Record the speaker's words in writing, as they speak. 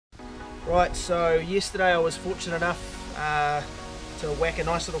Right, so yesterday I was fortunate enough to whack a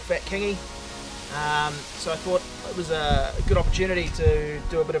nice little fat kingy. So I thought it was a good opportunity to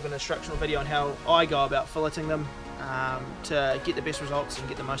do a bit of an instructional video on how I go about filleting them to get the best results and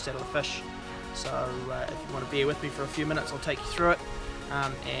get the most out of the fish. So if you want to bear with me for a few minutes, I'll take you through it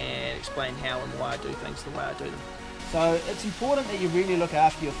and explain how and why I do things the way I do them. So it's important that you really look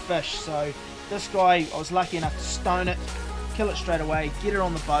after your fish. So this guy, I was lucky enough to stone it, kill it straight away, get it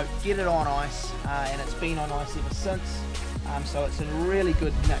on the boat, get it on ice, and it's been on ice ever since. So it's in really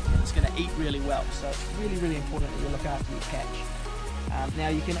good nick and it's going to eat really well. So it's really, really important that you look after your catch. Now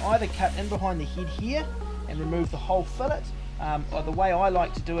you can either cut in behind the head here and remove the whole fillet, or the way I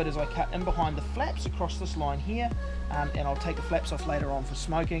like to do it is I cut in behind the flaps across this line here, and I'll take the flaps off later on for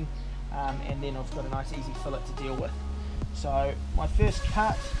smoking, and then I've got a nice easy fillet to deal with. So my first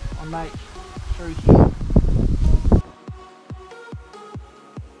cut I make through here.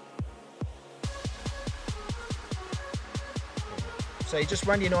 So you just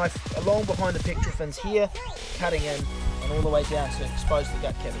run your knife along behind the pectoral fins here, cutting in and all the way down to expose the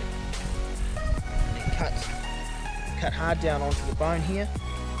gut cavity. And then cut hard down onto the bone here.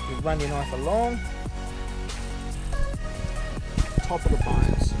 You run your knife along, top of the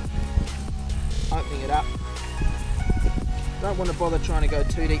bones, opening it up. Don't want to bother trying to go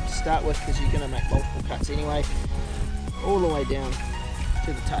too deep to start with because you're going to make multiple cuts anyway, all the way down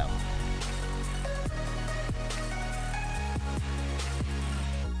to the tail.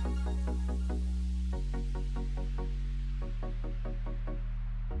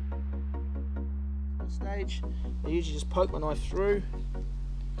 Stage, I usually just poke my knife through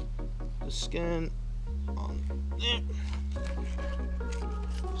the skin on there,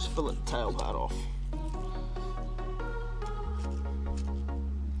 just fillet the tail part off.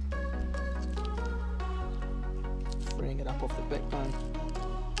 Freeing it up off the backbone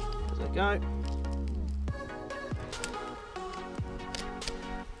as I go.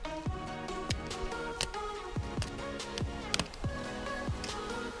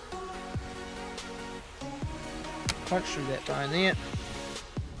 Punch through that bone there.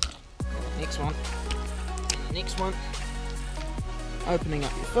 Next one, and the next one. Opening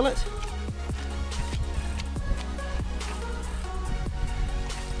up your fillet.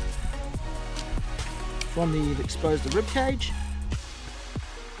 From there you've exposed the rib cage.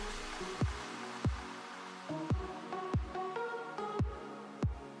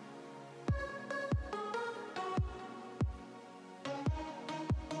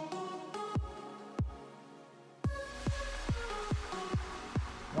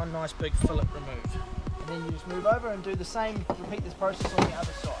 One nice big fillet removed. And then you just move over and do the same, repeat this process on the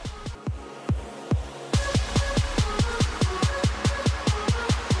other side.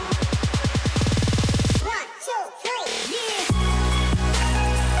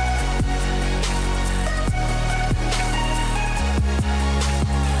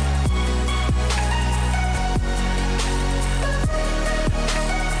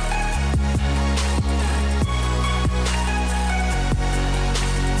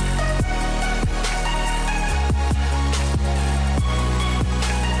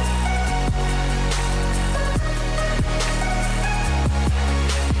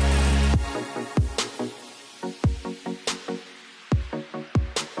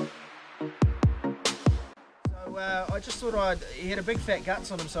 I just thought he had a big fat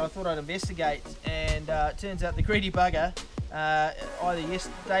guts on him, so I thought I'd investigate, and it turns out the greedy bugger, either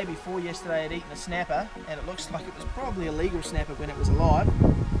day before yesterday, had eaten a snapper, and it looks like it was probably a legal snapper when it was alive.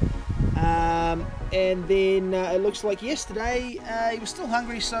 And then it looks like yesterday he was still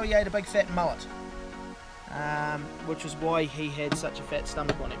hungry, so he ate a big fat mullet, which was why he had such a fat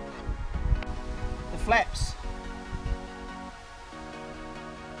stomach on him. The flaps.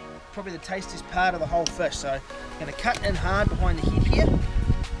 Probably the tastiest part of the whole fish, so I'm going to cut in hard behind the head here.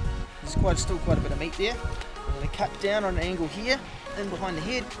 There's still quite a bit of meat there. I'm going to cut down on an angle here, in behind the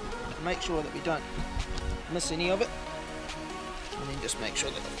head, to make sure that we don't miss any of it, and then just make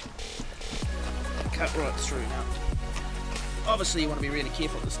sure that I cut right through. Now obviously you want to be really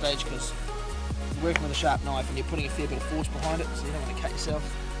careful at this stage because you're working with a sharp knife and you're putting a fair bit of force behind it, so you don't want to cut yourself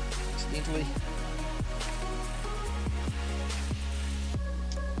accidentally.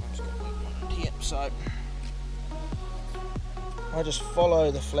 So I just follow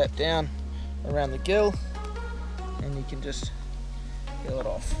the flap down around the gill and you can just peel it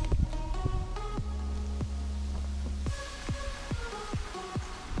off.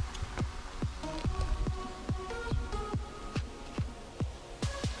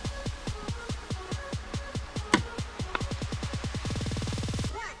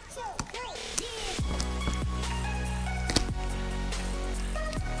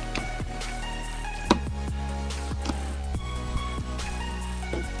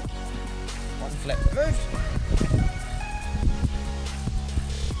 flap removed.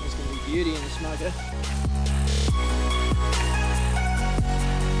 There's going to be beauty in the smoker.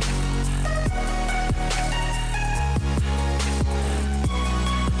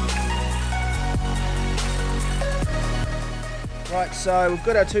 Right, so we've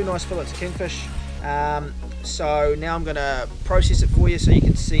got our two nice fillets of kingfish. So now I'm going to process it for you so you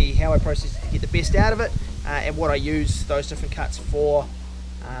can see how I process it to get the best out of it, and what I use those different cuts for.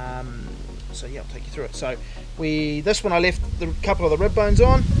 So yeah, I'll take you through it. So this one I left a couple of the rib bones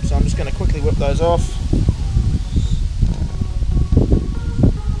on, so I'm just going to quickly whip those off.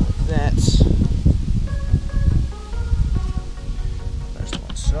 Like that. Those to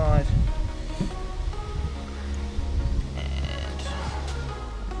one side.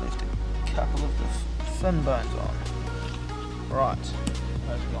 Couple of the fin bones on. Right,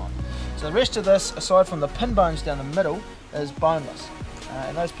 those are gone. So the rest of this, aside from the pin bones down the middle, is boneless.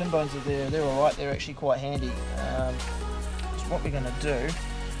 And those pin bones are there, they're alright, they're actually quite handy. So what we're going to do,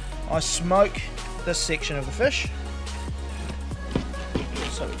 I smoke this section of the fish.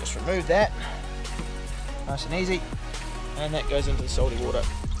 So we just remove that, nice and easy, and that goes into the salty water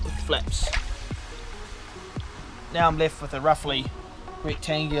with the flaps. Now I'm left with a roughly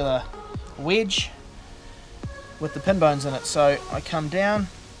rectangular wedge with the pin bones in it. So I come down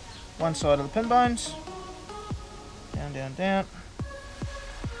one side of the pin bones, down, down, down,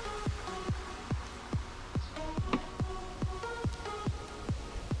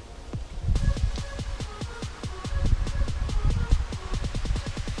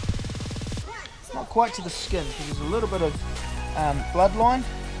 not quite to the skin because there's a little bit of bloodline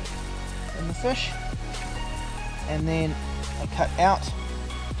in the fish, and then I cut out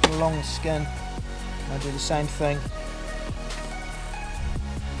along the skin, and I do the same thing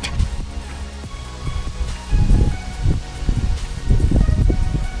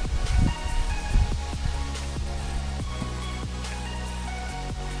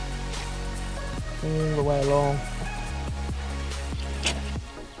all the way along.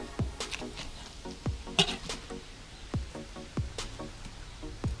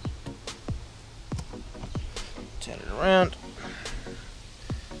 Turn it around.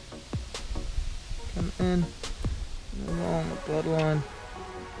 Come in along the bloodline.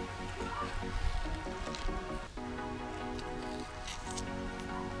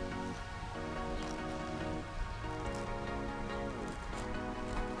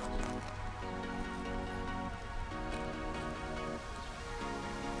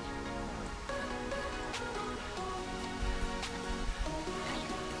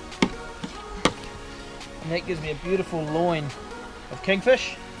 And that gives me a beautiful loin of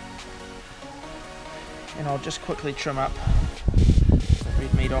kingfish. And I'll just quickly trim up the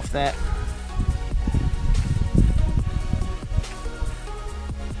red meat off that.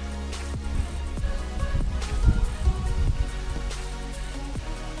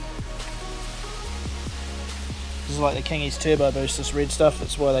 This is like the Kingies Turbo Boost, this red stuff.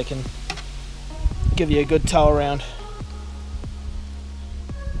 That's why they can give you a good tow around.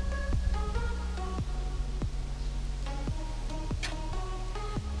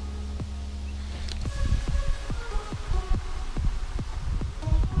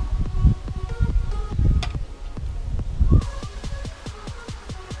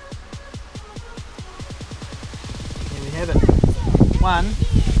 One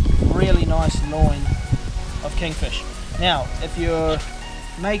really nice loin of kingfish. Now, if you're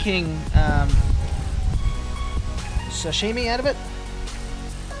making sashimi out of it,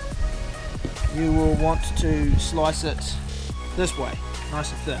 you will want to slice it this way,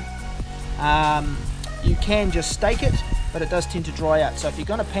 nice and thin. You can just steak it, but it does tend to dry out. So if you're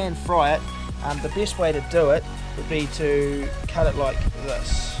going to pan fry it, the best way to do it would be to cut it like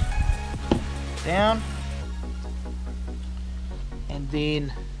this, down, and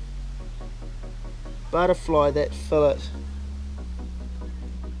then butterfly that fillet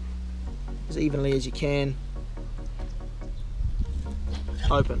as evenly as you can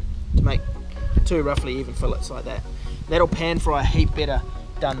open to make two roughly even fillets like that. That'll pan fry a heap better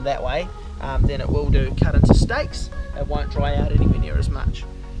done that way than it will do cut into steaks. It won't dry out anywhere near as much.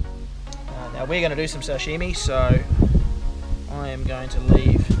 Now we're going to do some sashimi, so I am going to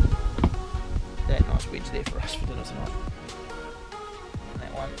leave that nice wedge there for us for dinner tonight. And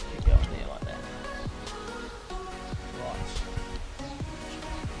that one can go in there like that. Right.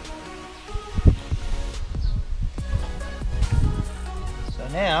 So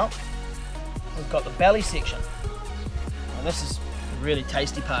now we've got the belly section. Now this is a really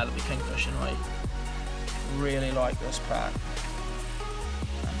tasty part of the kingfish, and I really like this part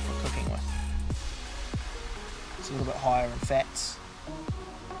for cooking with. It's a little bit higher in fats.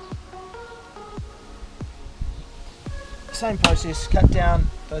 same process, cut down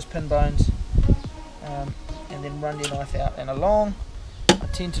those pin bones and then run your knife out and along. I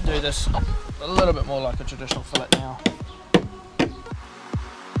tend to do this a little bit more like a traditional fillet now.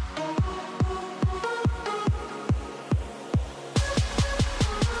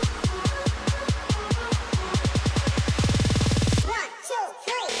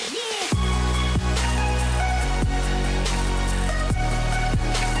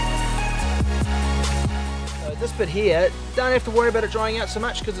 This bit here, don't have to worry about it drying out so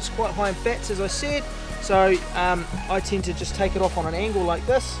much because it's quite high in fats, as I said. So I tend to just take it off on an angle like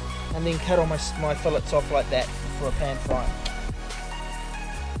this and then cut all my fillets off like that for a pan fry.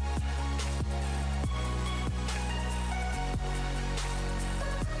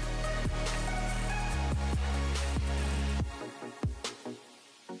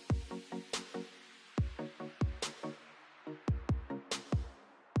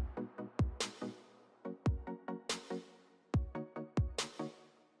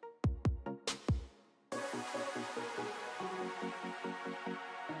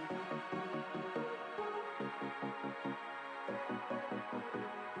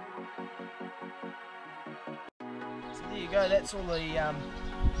 So there you go, that's all the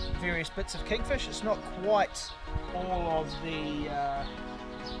various bits of kingfish. It's not quite all of the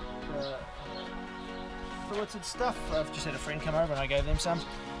filleted stuff. I've just had a friend come over and I gave them some.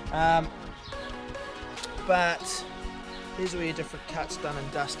 But these are all your different cuts done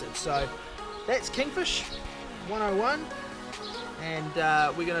and dusted. So that's Kingfish 101,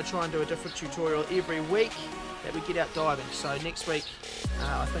 and we're going to try and do a different tutorial every week that we get out diving. So next week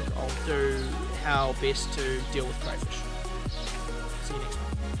I think I'll do how best to deal with crayfish. See you next time.